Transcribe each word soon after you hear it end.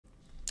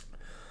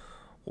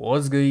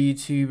What's good,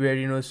 YouTube?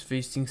 Ready to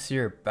facing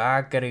here,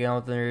 back at again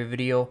with another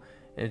video.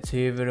 In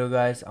today's video,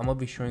 guys, I'm gonna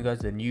be showing you guys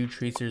the new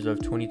tracers of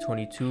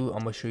 2022.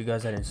 I'm gonna show you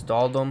guys how to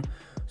install them.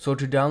 So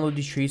to download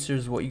these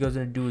tracers, what you guys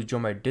are gonna do is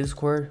join my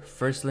Discord.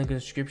 First link in the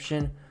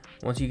description.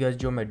 Once you guys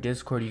join my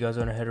Discord, you guys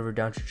are gonna head over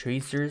down to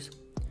tracers.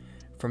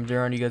 From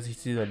there on, you guys can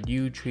see the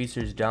new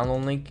tracers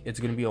download link. It's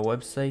gonna be a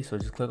website, so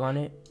just click on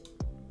it.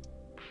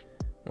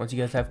 Once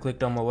you guys have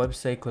clicked on my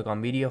website, click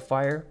on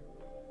Mediafire.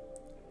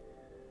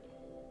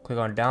 Click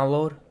on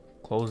download,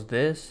 close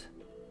this.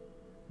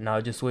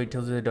 Now just wait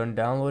till it's done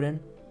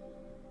downloading.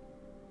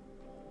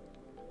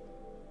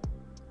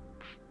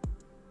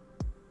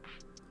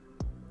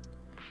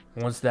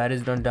 Once that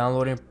is done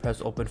downloading,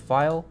 press open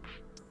file.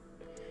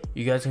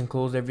 You guys can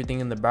close everything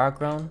in the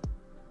background.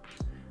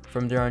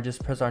 From there on,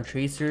 just press on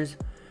tracers.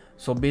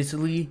 So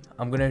basically,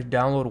 I'm gonna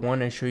download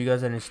one and show you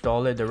guys how to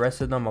install it. The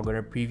rest of them I'm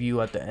gonna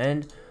preview at the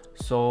end.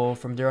 So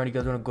from there on, you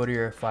guys wanna go to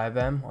your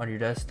FiveM on your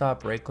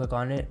desktop, right click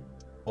on it,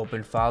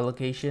 open file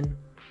location,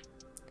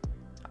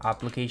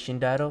 application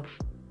data,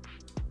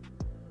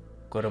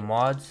 go to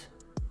mods.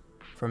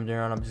 From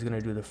there on, I'm just gonna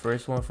do the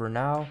first one for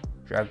now,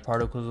 drag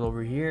particles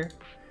over here.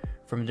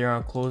 From there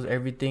on, close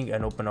everything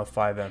and open up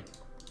FiveM.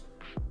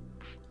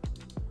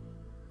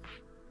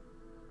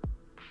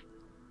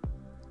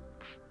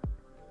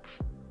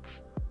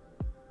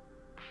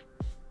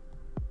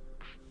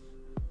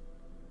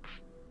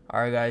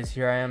 Alright guys,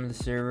 here I am in the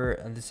server,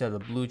 and this is how the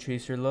blue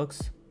tracer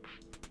looks.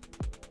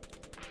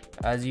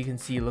 As you can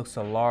see, it looks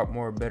a lot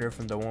more better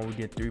from the one we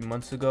did 3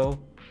 months ago.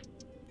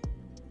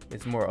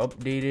 It's more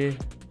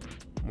updated,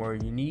 more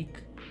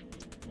unique.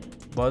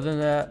 But other than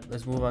that,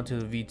 let's move on to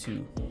the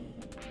V2.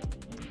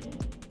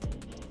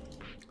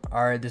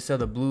 Alright, this is how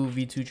the blue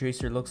V2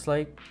 tracer looks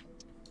like.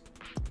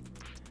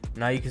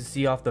 Now you can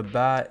see off the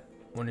bat,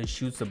 when it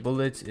shoots the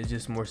bullets, it's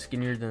just more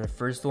skinnier than the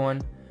first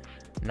one.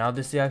 Now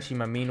this is actually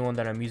my main one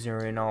that I'm using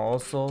right now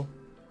also.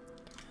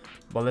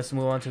 But let's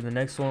move on to the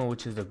next one,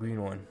 which is the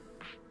green one.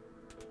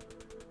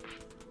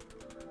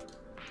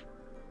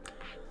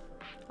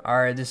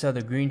 Alright, this is how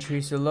the green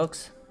tracer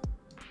looks.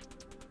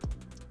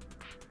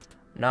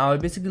 Now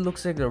it basically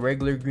looks like the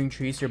regular green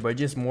tracer, but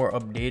just more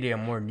updated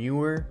and more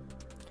newer.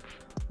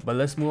 But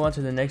let's move on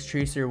to the next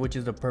tracer, which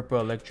is the purple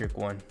electric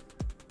one.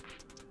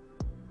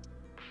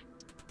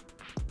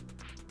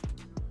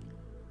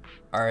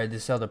 Alright,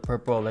 this is how the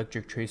purple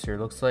electric tracer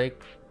looks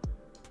like.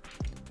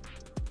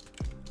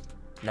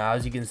 Now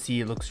as you can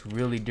see, it looks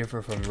really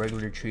different from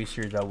regular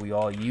tracers that we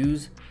all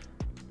use,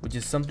 which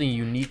is something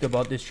unique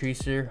about this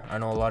tracer. I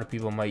know a lot of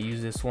people might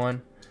use this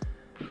one.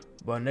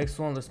 But next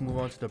one, let's move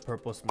on to the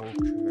purple smoke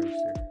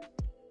tracer.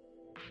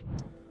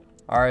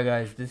 Alright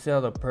guys, this is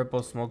how the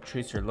purple smoke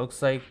tracer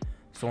looks like.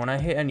 So when I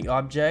hit any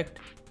object,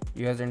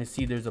 you guys are going to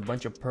see there's a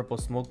bunch of purple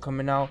smoke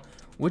coming out,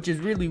 which is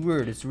really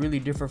weird. It's really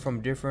different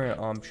from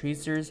different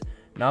tracers.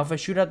 Now if I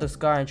shoot at the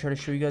sky and try to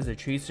show you guys the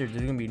tracer,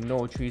 there's going to be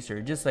no tracer.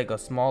 Just like a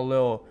small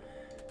little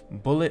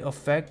bullet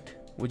effect,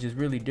 which is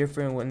really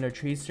different in the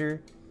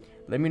tracer.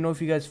 Let me know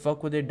if you guys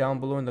fuck with it down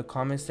below in the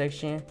comment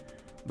section.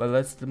 But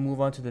let's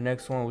move on to the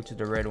next one, which is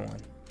the red one.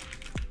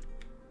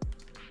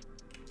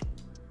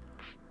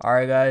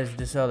 Alright guys,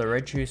 this is how the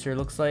red tracer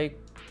looks like.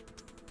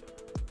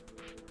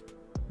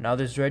 Now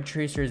this red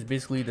tracer is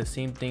basically the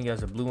same thing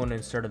as the blue one in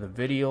the start of the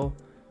video.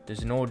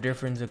 There's no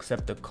difference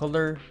except the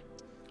color.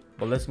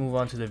 But let's move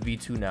on to the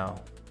V2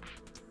 now.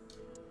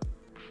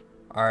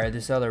 Alright,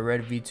 this is how the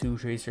red V2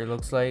 tracer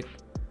looks like.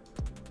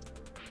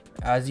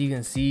 As you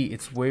can see,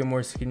 it's way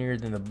more skinnier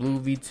than the blue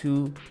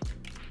V2.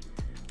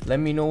 Let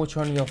me know which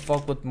one you'll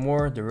fuck with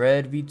more, the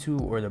red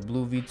V2 or the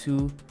blue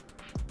V2.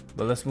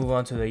 But let's move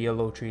on to the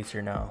yellow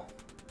tracer now.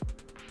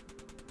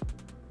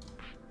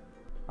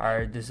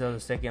 Alright, this is how the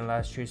second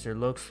last tracer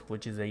looks,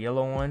 which is a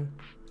yellow one.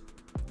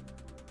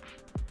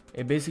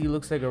 It basically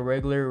looks like a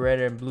regular red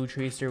and blue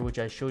tracer, which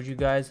I showed you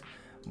guys,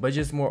 but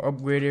just more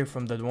upgraded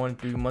from the one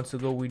 3 months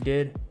ago we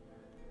did.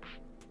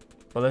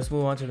 But let's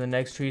move on to the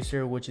next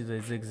tracer, which is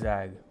a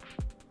zigzag.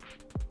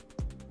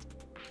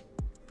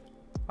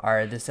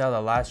 Alright, this is how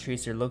the last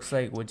tracer looks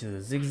like, which is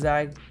a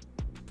zigzag.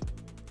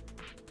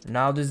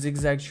 Now the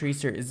zigzag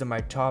tracer is in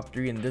my top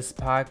 3 in this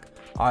pack.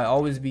 I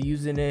always be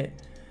using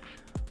it.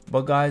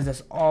 But guys,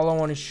 that's all I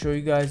want to show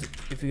you guys.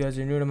 If you guys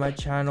are new to my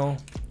channel,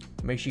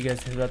 make sure you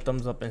guys hit that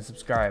thumbs up and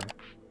subscribe.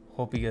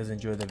 Hope you guys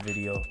enjoyed the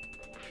video.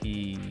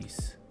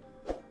 Peace.